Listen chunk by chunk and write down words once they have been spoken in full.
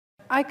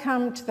I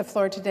come to the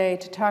floor today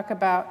to talk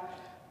about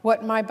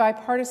what my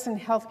bipartisan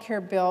health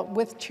care bill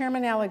with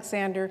Chairman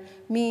Alexander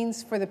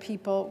means for the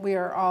people we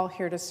are all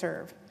here to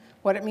serve,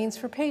 what it means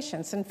for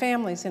patients and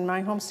families in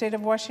my home state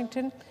of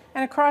Washington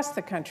and across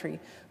the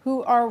country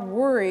who are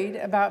worried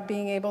about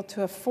being able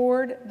to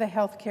afford the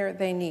health care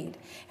they need,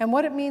 and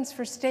what it means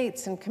for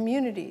states and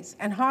communities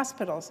and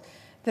hospitals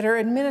that are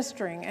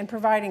administering and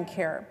providing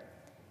care.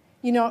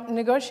 You know,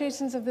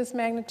 negotiations of this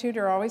magnitude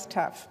are always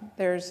tough.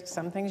 There's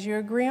some things you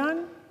agree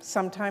on.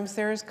 Sometimes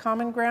there is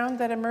common ground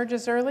that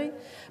emerges early,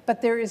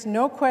 but there is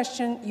no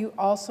question you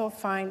also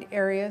find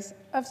areas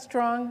of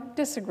strong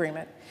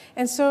disagreement.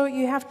 And so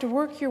you have to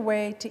work your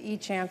way to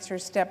each answer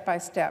step by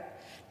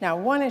step. Now,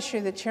 one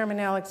issue that Chairman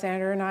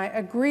Alexander and I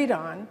agreed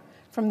on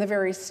from the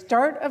very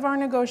start of our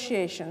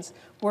negotiations,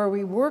 where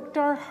we worked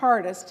our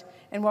hardest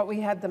and what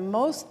we had the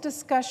most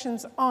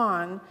discussions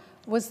on,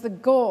 was the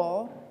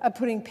goal of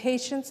putting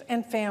patients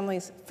and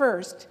families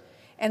first,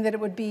 and that it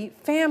would be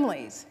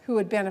families who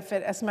would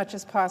benefit as much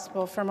as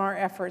possible from our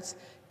efforts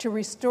to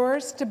restore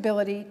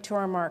stability to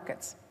our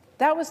markets.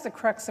 That was the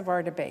crux of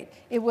our debate.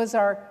 It was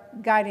our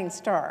guiding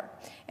star.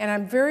 And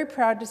I'm very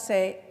proud to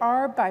say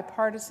our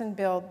bipartisan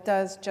bill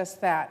does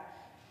just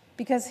that.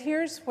 Because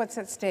here's what's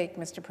at stake,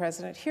 Mr.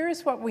 President.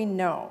 Here's what we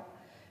know.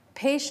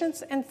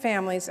 Patients and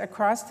families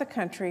across the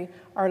country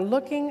are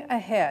looking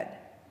ahead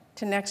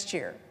to next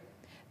year.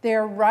 They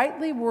are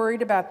rightly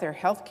worried about their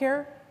health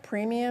care,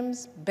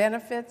 premiums,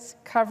 benefits,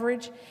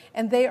 coverage,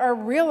 and they are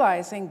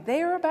realizing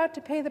they are about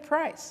to pay the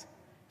price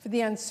for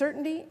the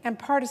uncertainty and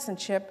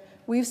partisanship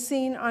we've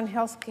seen on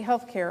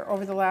health care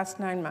over the last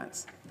 9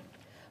 months.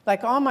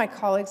 Like all my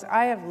colleagues,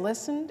 I have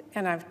listened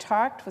and I've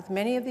talked with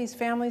many of these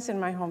families in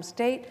my home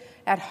state,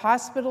 at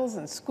hospitals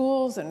and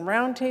schools and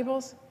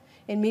roundtables,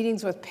 in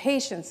meetings with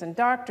patients and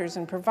doctors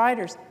and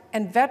providers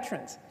and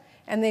veterans,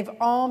 and they've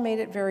all made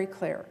it very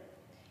clear.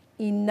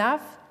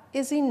 Enough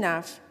is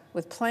enough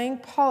with playing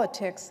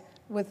politics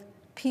with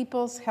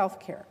people's health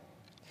care.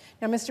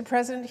 Now, Mr.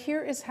 President,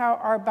 here is how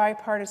our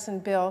bipartisan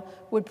bill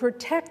would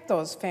protect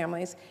those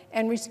families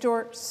and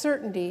restore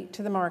certainty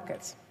to the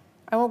markets.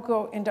 I won't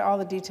go into all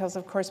the details,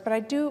 of course, but I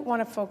do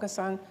want to focus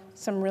on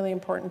some really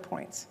important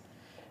points.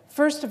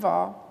 First of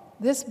all,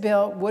 this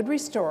bill would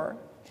restore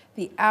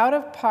the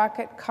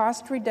out-of-pocket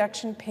cost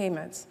reduction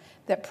payments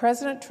that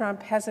President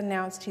Trump has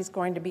announced he's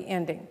going to be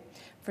ending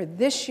for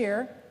this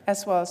year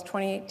as well as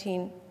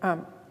 2018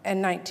 and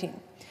 19.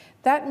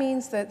 That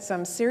means that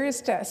some serious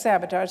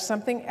sabotage,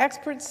 something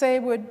experts say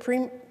would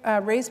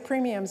raise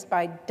premiums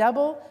by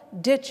double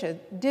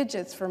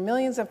digits for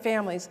millions of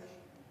families,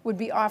 would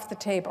be off the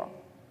table.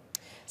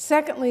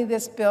 Secondly,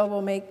 this bill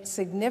will make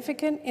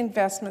significant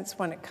investments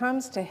when it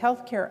comes to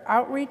health care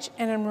outreach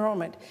and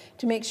enrollment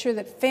to make sure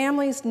that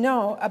families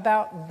know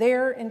about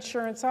their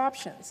insurance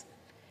options.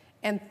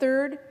 And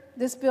third,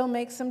 this bill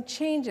makes some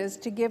changes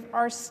to give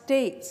our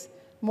states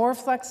more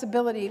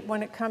flexibility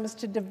when it comes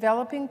to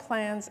developing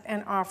plans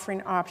and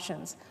offering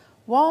options,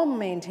 while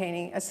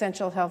maintaining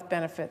essential health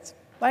benefits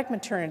like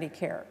maternity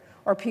care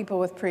or people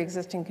with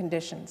pre-existing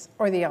conditions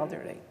or the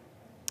elderly.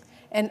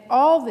 And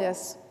all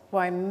this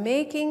while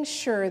making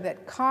sure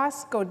that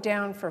costs go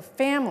down for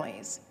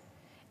families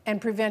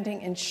and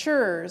preventing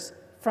insurers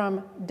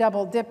from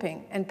double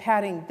dipping and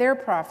padding their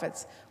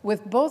profits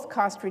with both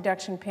cost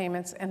reduction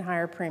payments and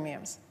higher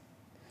premiums.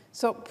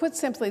 So put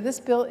simply,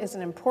 this bill is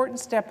an important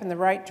step in the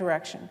right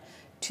direction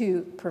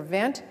to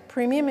prevent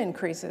premium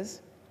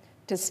increases,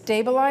 to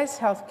stabilize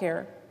health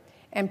care,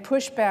 and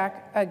push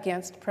back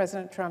against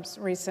President Trump's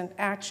recent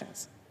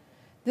actions.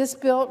 This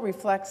bill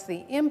reflects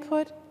the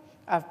input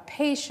of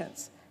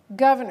patients,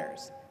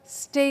 governors,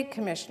 state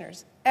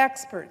commissioners,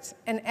 experts,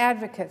 and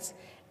advocates,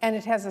 and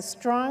it has a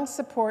strong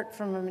support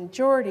from a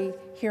majority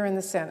here in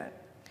the Senate.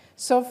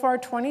 So far,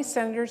 20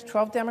 senators,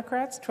 12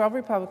 Democrats, 12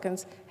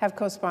 Republicans have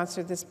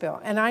co-sponsored this bill.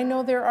 And I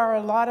know there are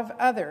a lot of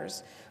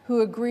others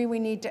who agree we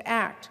need to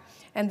act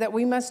and that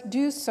we must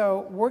do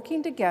so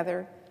working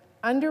together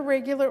under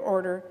regular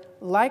order,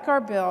 like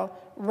our bill,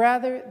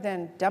 rather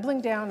than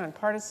doubling down on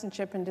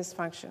partisanship and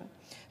dysfunction.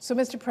 So,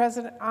 Mr.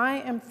 President,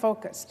 I am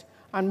focused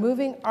on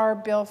moving our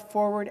bill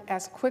forward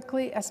as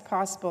quickly as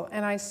possible,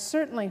 and I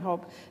certainly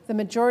hope the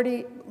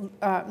majority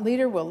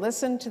leader will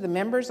listen to the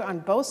members on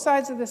both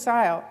sides of this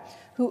aisle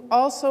who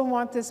also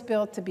want this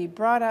bill to be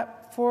brought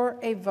up for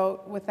a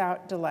vote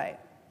without delay.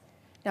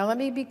 Now, let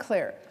me be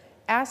clear.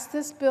 As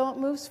this bill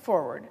moves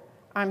forward,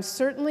 I'm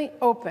certainly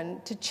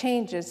open to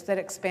changes that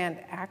expand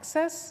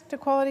access to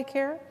quality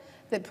care,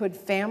 that put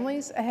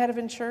families ahead of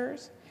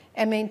insurers,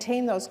 and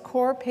maintain those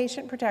core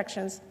patient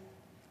protections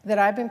that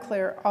I've been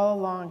clear all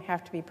along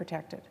have to be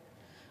protected.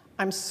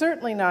 I'm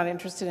certainly not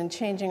interested in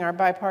changing our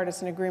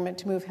bipartisan agreement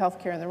to move health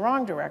care in the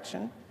wrong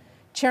direction.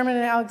 Chairman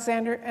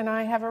Alexander and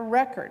I have a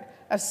record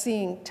of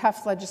seeing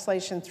tough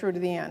legislation through to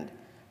the end,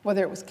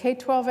 whether it was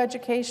K-12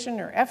 education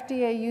or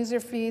FDA user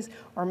fees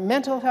or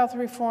mental health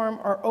reform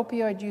or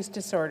opioid use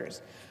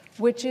disorders,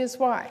 which is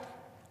why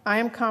I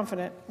am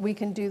confident we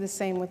can do the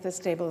same with this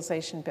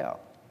stabilization bill.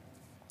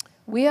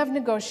 We have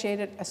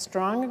negotiated a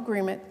strong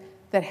agreement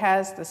that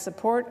has the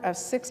support of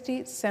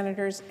 60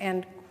 senators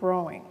and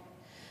growing.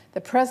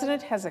 The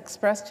President has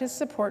expressed his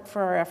support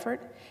for our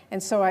effort,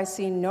 and so I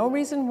see no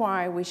reason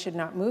why we should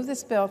not move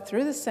this bill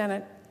through the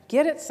Senate,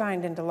 get it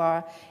signed into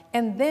law,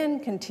 and then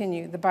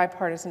continue the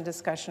bipartisan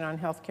discussion on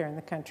health care in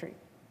the country.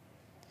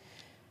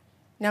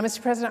 Now,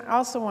 Mr. President, I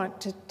also want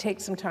to take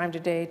some time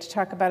today to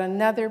talk about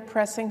another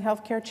pressing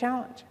health care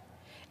challenge,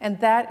 and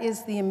that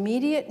is the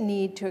immediate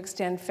need to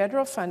extend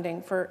federal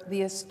funding for the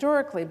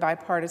historically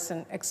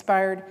bipartisan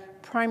expired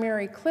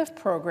primary CLIF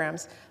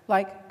programs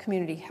like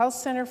Community Health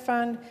Center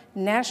Fund,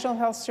 National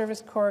Health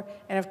Service Corps,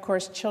 and of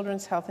course,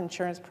 Children's Health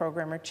Insurance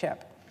Program, or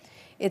CHIP.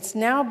 It's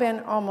now been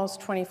almost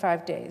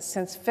 25 days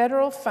since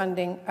federal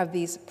funding of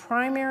these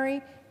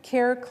primary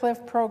care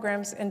CLIF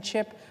programs and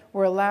CHIP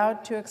were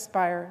allowed to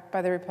expire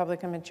by the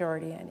Republican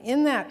majority. And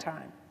in that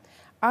time,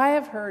 I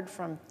have heard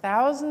from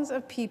thousands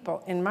of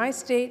people in my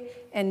state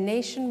and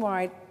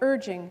nationwide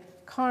urging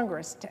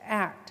Congress to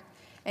act.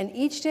 And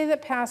each day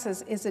that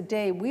passes is a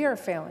day we are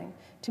failing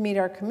to meet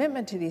our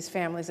commitment to these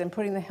families and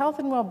putting the health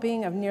and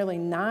well-being of nearly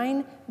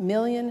 9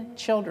 million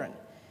children,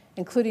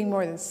 including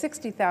more than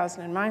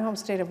 60,000 in my home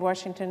state of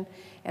Washington,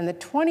 and the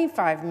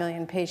 25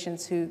 million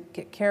patients who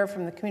get care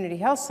from the community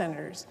health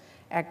centers,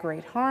 at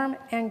great harm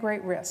and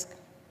great risk.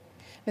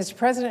 Mr.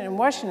 President, in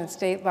Washington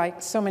state,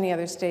 like so many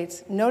other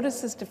states,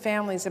 notices to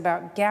families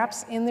about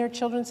gaps in their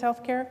children's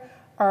health care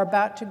are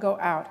about to go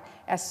out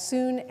as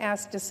soon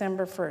as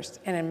December 1st.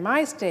 And in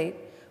my state,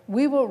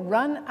 we will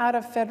run out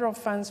of federal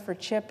funds for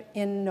CHIP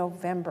in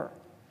November.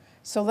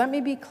 So let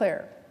me be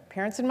clear.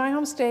 Parents in my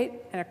home state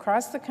and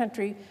across the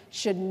country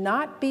should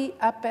not be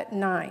up at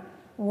night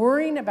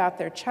worrying about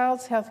their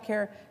child's health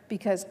care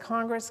because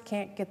Congress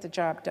can't get the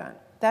job done.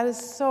 That is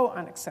so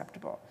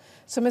unacceptable.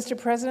 So, Mr.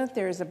 President,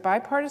 there is a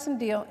bipartisan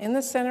deal in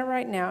the Senate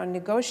right now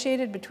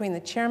negotiated between the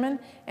chairman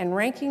and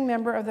ranking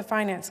member of the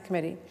Finance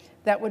Committee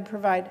that would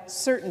provide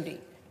certainty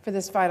for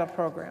this vital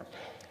program.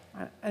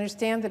 I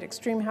understand that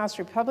extreme House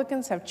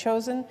Republicans have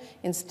chosen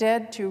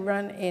instead to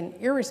run an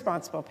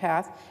irresponsible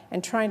path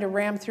and trying to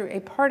ram through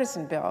a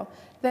partisan bill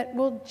that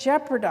will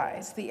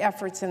jeopardize the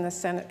efforts in the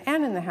Senate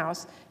and in the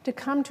House to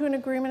come to an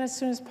agreement as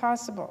soon as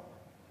possible.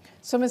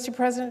 So, Mr.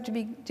 President, to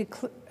be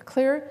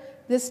clear,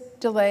 this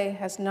delay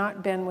has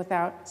not been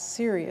without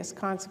serious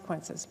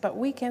consequences, but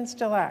we can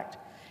still act.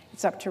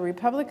 It's up to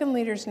Republican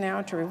leaders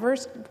now to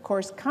reverse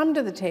course, come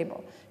to the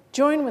table,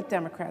 join with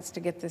Democrats to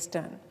get this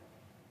done.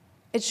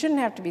 It shouldn't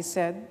have to be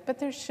said, but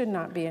there should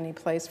not be any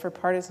place for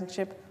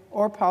partisanship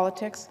or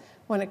politics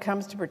when it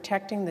comes to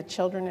protecting the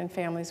children and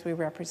families we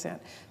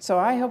represent. So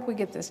I hope we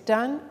get this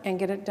done and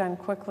get it done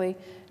quickly,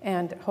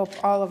 and hope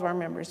all of our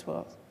members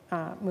will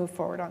move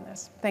forward on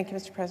this. Thank you,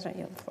 Mr. President. I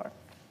yield the floor.